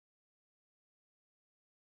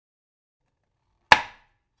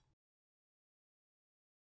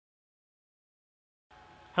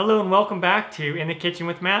Hello and welcome back to In the Kitchen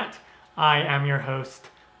with Matt. I am your host,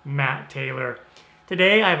 Matt Taylor.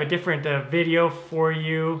 Today I have a different video for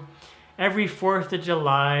you. Every 4th of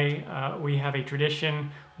July we have a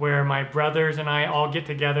tradition where my brothers and I all get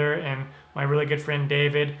together, and my really good friend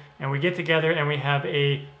David, and we get together and we have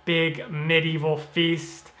a big medieval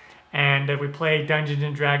feast, and we play Dungeons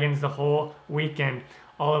and Dragons the whole weekend.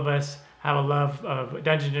 All of us have a love of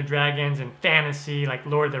Dungeons and Dragons and fantasy, like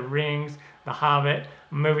Lord of the Rings, The Hobbit,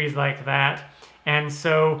 movies like that. And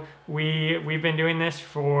so we've been doing this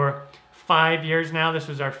for 5 years now. This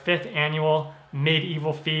was our 5th annual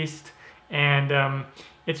medieval feast, and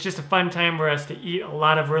it's just a fun time for us to eat a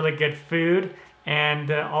lot of really good food.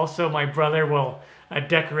 And also my brother will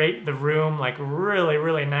decorate the room like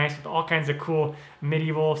really nice with all kinds of cool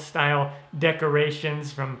medieval style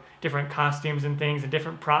decorations from different costumes and things and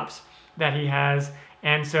different props that he has.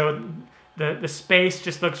 And so the space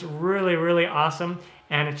just looks really awesome,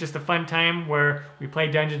 and it's just a fun time where we play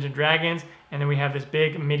Dungeons and Dragons, and then we have this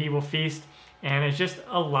big medieval feast, and it's just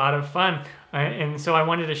a lot of fun. And so I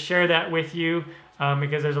wanted to share that with you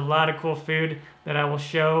because there's a lot of cool food that I will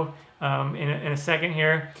show in a second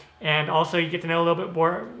here. And also you get to know a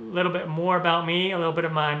little bit more about me, a little bit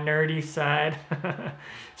of my nerdy side.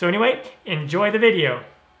 So anyway, enjoy the video.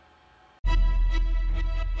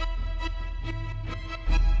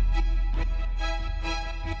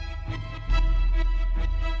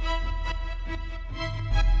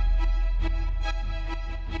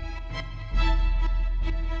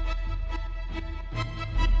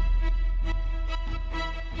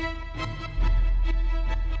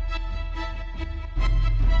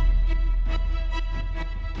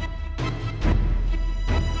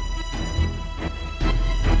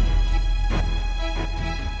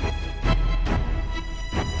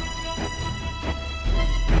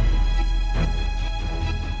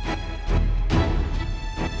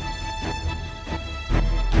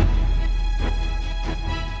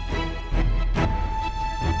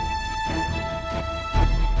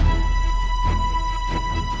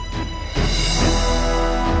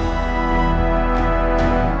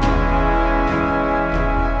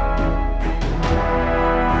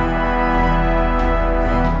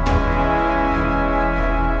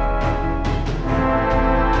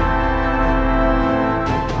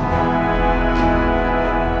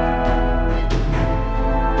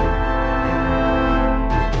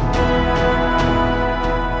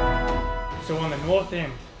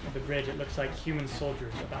 End of the bridge, it looks like human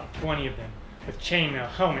soldiers, about 20 of them, with chainmail,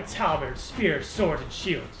 helmets, halberds, spears, swords, and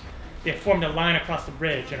shields. They have formed a line across the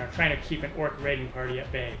bridge and are trying to keep an orc raiding party at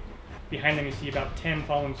bay. Behind them you see about 10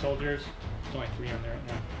 fallen soldiers. There's only 3 on there right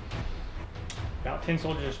now. About 10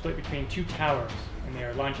 soldiers are split between 2 towers, and they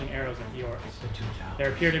are launching arrows at the orcs. There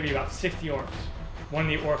appear to be about 60 orcs. One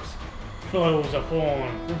of the orcs blows a horn,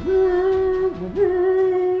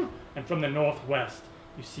 and from the northwest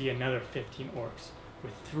you see another 15 orcs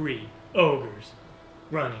with 3 ogres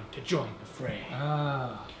running to join the fray.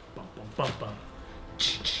 Ah. Bum, bum, bum, bum.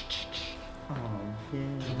 Oh,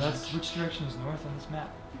 yeah. So which direction is north on this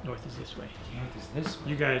map? North is this way. North is this way.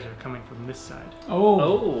 You guys are coming from this side.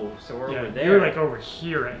 Oh, so we're yeah, over there. you're like over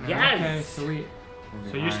here right now. Yes! Okay,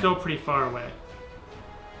 So you're still pretty far away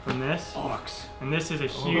from this. Orcs. And this is a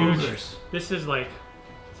huge, ogres. this is like,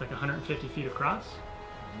 it's like 150 feet across.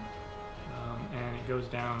 And it goes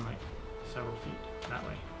down like several feet that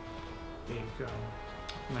way. Big,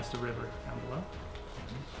 and that's the river down below.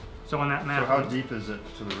 So on that map, so how deep is it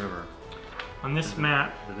to the river? On this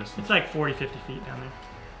map, it's like 40, 50 feet down there.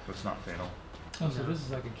 So it's not fatal. Oh, so this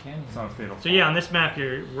is like a canyon. It's not a fatal. So yeah, on this map,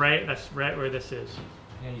 you're right. That's right where this is.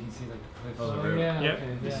 Yeah, you can see like the cliffs. Oh, the river. Yeah. Yep.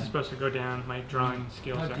 Okay, This is supposed to go down. My drawing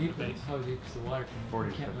skills How are deep? base. How deep is the water?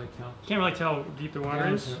 40 You can't really tell. Can't really tell how deep the water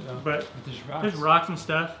Yeah, is, no. but But there's rocks and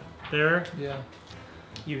stuff there. Yeah.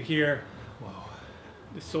 You hear Whoa.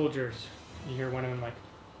 the soldiers. You hear one of them like,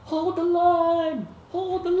 "Hold the line!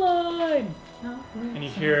 Hold the line!" And you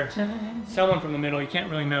hear someone from the middle. You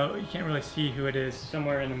can't really know. You can't really see who it is.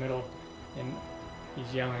 Somewhere in the middle, and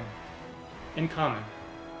he's yelling in common,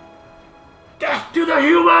 "Death to the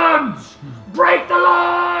humans! Break the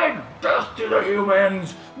line! Death to the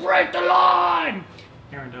humans! Break the line!"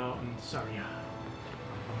 Arendelle and Saria.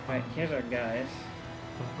 Right, here's our guys.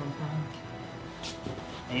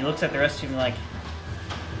 And he looks at the rest of them like,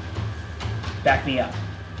 back me up.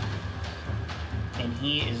 And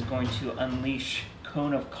he is going to unleash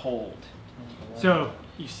Cone of Cold. So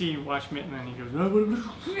you see Watchmitten, and he goes,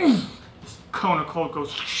 this cone of cold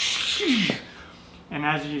goes, and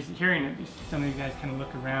as he's hearing it, some of these guys kind of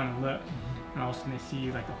look around and look, and all of a sudden they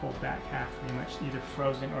see like the whole back half pretty much either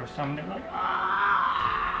frozen or some they're like,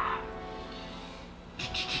 ah!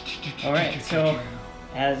 All right, so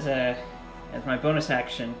as my bonus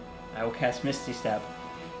action, I will cast Misty Step.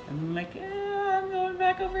 I'm like, I'm going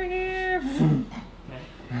back over here. Run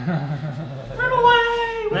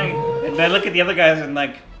away! And I look at the other guys and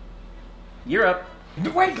like, you're up.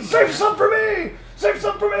 Wait, save some for me! Save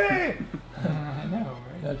some for me! I know,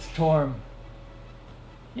 right? That's Torm.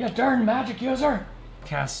 You darn magic user!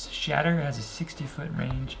 Cast Shatter, has a 60-foot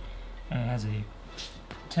range, and it has a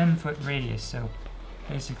 10-foot radius, so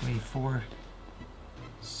basically 4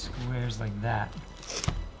 squares like that.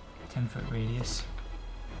 10-foot radius.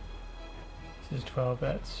 This is 12,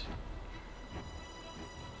 that's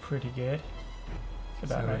pretty good.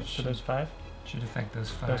 That's about right. So those 5? Should affect those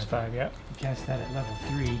 5. Those 5, yep. Cast that at level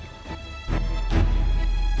 3.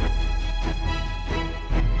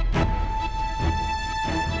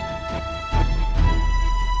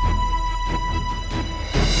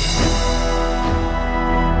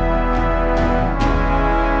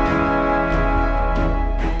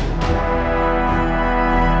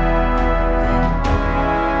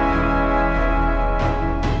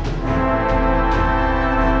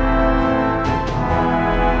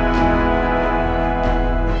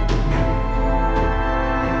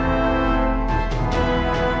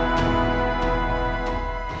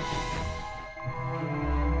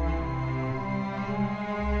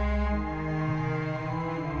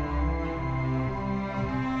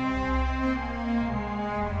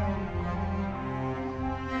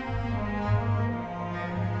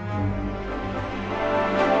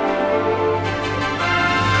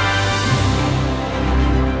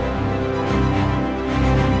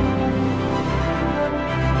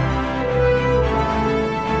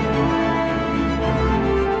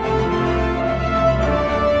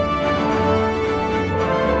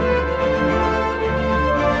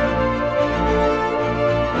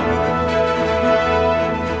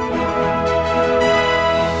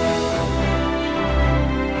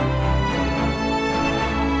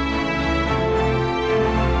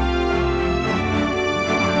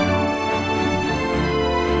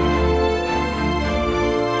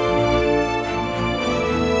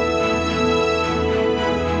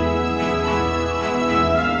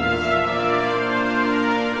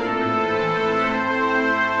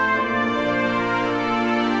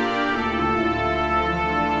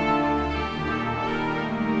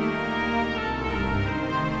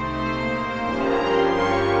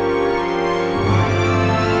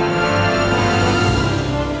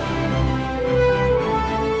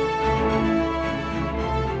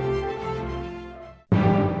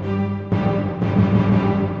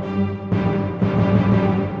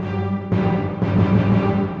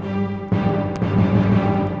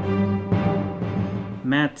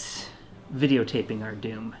 Matt's videotaping our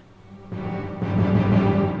doom.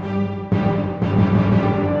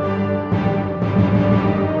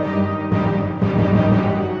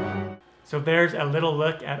 So there's a little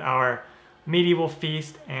look at our medieval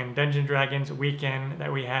feast and Dungeons & Dragons weekend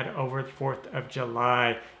that we had over the 4th of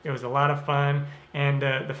July. It was a lot of fun, and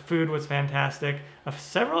the food was fantastic.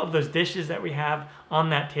 Several of those dishes that we have on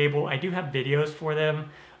that table, I do have videos for them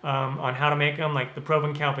on how to make them, like the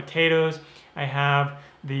Provencal potatoes. I have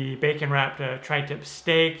the bacon-wrapped tri-tip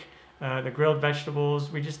steak, the grilled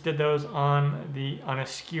vegetables. We just did those on a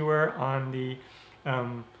skewer on the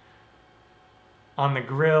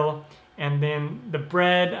grill. And then the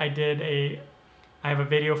bread, I have a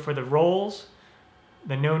video for the rolls,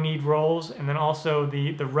 the no-knead rolls, and then also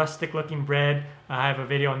the rustic looking bread. I have a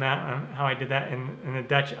video on that, on how I did that in the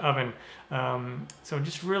Dutch oven. So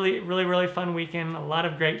just really, really, really fun weekend, a lot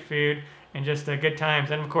of great food, and just good times.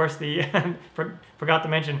 And of course, forgot to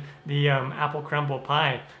mention the apple crumble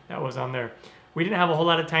pie that was on there. We didn't have a whole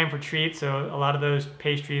lot of time for treats, so a lot of those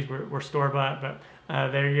pastries were store-bought, but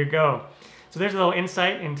there you go. So there's a little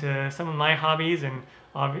insight into some of my hobbies and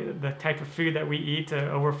the type of food that we eat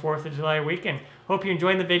over 4th of July weekend. Hope you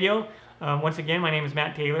enjoyed the video. Once again, my name is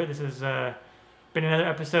Matt Taylor. This has been another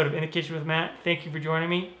episode of In the Kitchen with Matt. Thank you for joining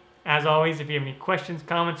me. As always, if you have any questions,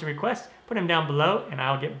 comments, or requests, put them down below and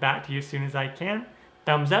I'll get back to you as soon as I can.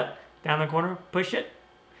 Thumbs up, down the corner, push it.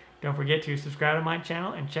 Don't forget to subscribe to my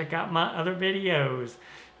channel and check out my other videos.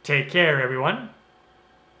 Take care, everyone.